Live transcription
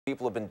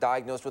People have been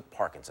diagnosed with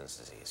Parkinson's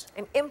disease.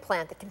 An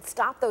implant that can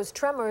stop those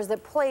tremors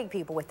that plague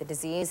people with the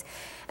disease.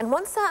 And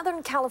one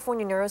Southern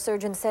California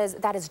neurosurgeon says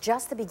that is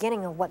just the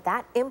beginning of what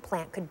that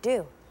implant could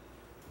do.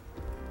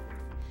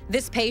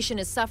 This patient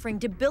is suffering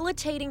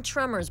debilitating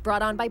tremors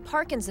brought on by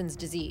Parkinson's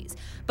disease.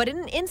 But in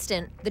an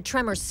instant, the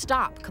tremors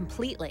stop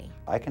completely.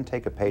 I can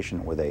take a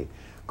patient with a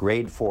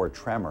grade 4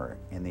 tremor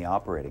in the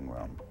operating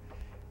room,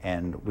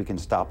 and we can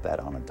stop that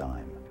on a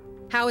dime.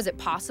 How is it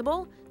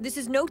possible? This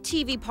is no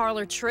TV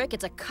parlor trick.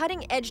 It's a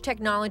cutting-edge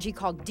technology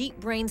called deep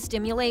brain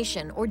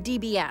stimulation, or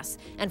DBS.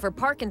 And for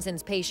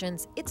Parkinson's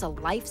patients, it's a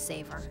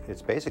lifesaver.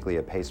 It's basically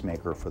a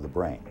pacemaker for the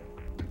brain.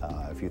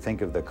 If you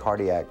think of the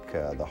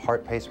the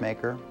heart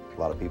pacemaker, a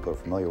lot of people are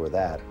familiar with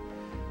that.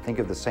 Think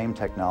of the same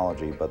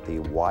technology, but the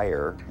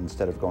wire,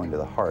 instead of going to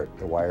the heart,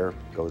 the wire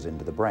goes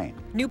into the brain.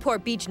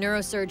 Newport Beach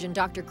neurosurgeon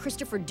Dr.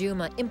 Christopher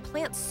Duma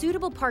implants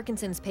suitable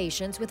Parkinson's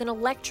patients with an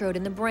electrode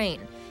in the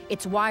brain.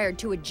 It's wired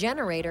to a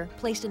generator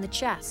placed in the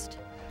chest.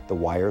 The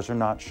wires are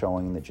not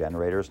showing, the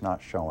generator's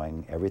not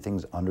showing,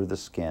 everything's under the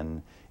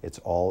skin, it's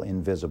all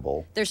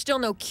invisible. There's still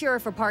no cure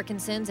for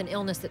Parkinson's, an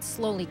illness that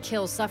slowly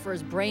kills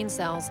sufferers' brain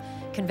cells.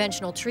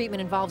 Conventional treatment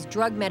involves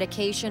drug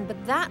medication,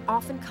 but that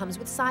often comes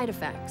with side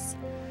effects.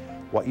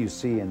 What you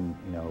see in,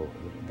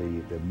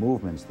 the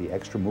movements, the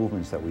extra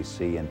movements that we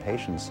see in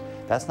patients,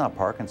 that's not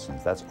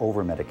Parkinson's, that's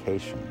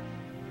over-medication.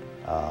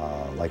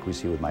 Like we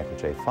see with Michael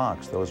J.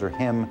 Fox. Those are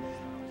him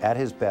at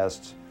his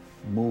best,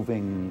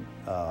 moving,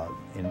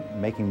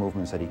 making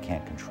movements that he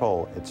can't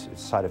control. It's a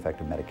side effect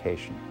of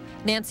medication.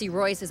 Nancy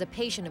Royce is a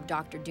patient of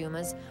Dr.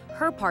 Duma's.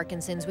 Her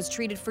Parkinson's was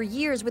treated for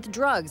years with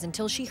drugs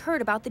until she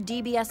heard about the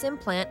DBS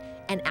implant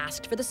and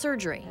asked for the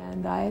surgery.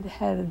 And I had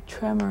had a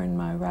tremor in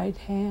my right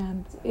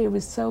hand. It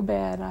was so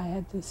bad I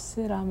had to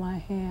sit on my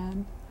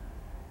hand,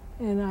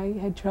 and I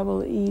had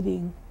trouble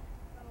eating.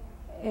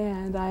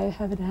 And I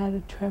haven't had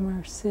a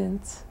tremor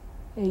since,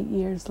 8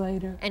 years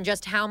later. And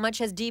just how much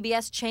has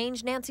DBS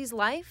changed Nancy's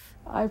life?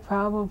 I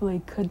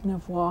probably couldn't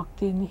have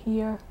walked in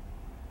here.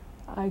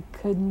 I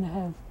couldn't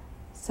have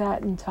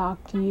sat and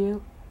talked to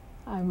you.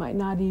 I might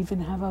not even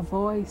have a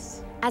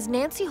voice. As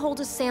Nancy holds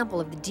a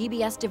sample of the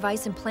DBS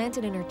device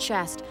implanted in her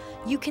chest,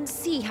 you can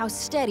see how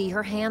steady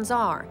her hands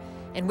are.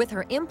 And with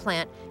her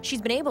implant,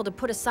 she's been able to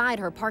put aside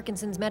her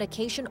Parkinson's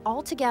medication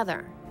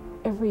altogether.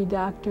 Every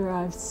doctor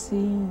I've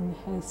seen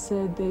has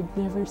said they've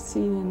never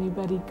seen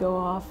anybody go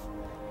off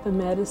the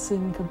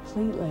medicine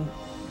completely.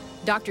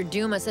 Dr.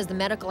 Duma says the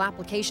medical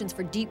applications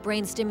for deep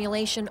brain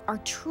stimulation are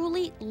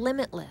truly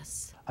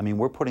limitless. I mean,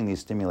 we're putting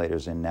these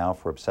stimulators in now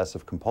for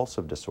obsessive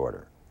compulsive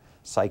disorder,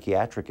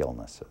 psychiatric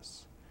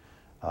illnesses.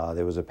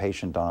 There was a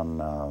patient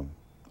on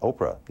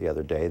Oprah the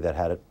other day that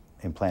had it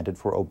implanted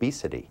for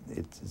obesity.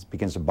 It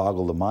begins to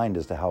boggle the mind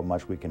as to how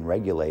much we can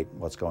regulate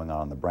what's going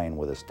on in the brain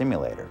with a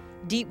stimulator.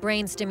 Deep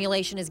brain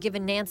stimulation has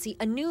given Nancy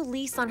a new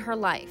lease on her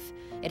life.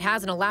 It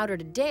hasn't allowed her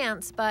to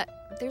dance, but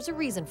there's a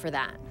reason for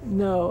that.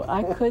 No,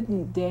 I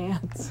couldn't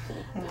dance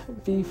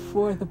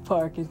before the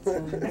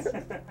Parkinson's.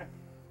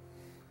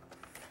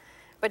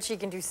 But she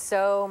can do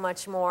so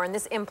much more, and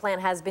this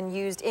implant has been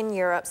used in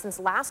Europe since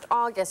last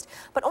August,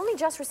 but only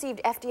just received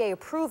FDA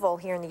approval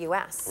here in the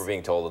U.S. We're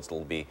being told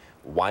it'll be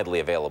widely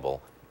available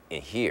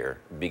here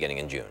beginning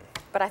in June.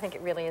 But I think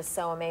it really is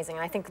so amazing,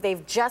 and I think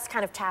they've just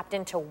kind of tapped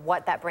into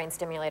what that brain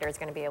stimulator is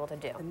going to be able to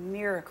do. The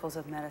miracles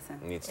of medicine.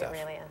 Neat stuff. It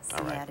really is.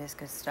 All right. Yeah, it is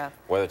good stuff.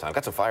 Weather time.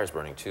 Got some fires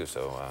burning too,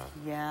 so.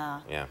 Yeah.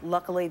 Yeah.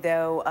 Luckily,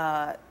 though,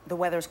 the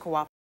weather's cooperating.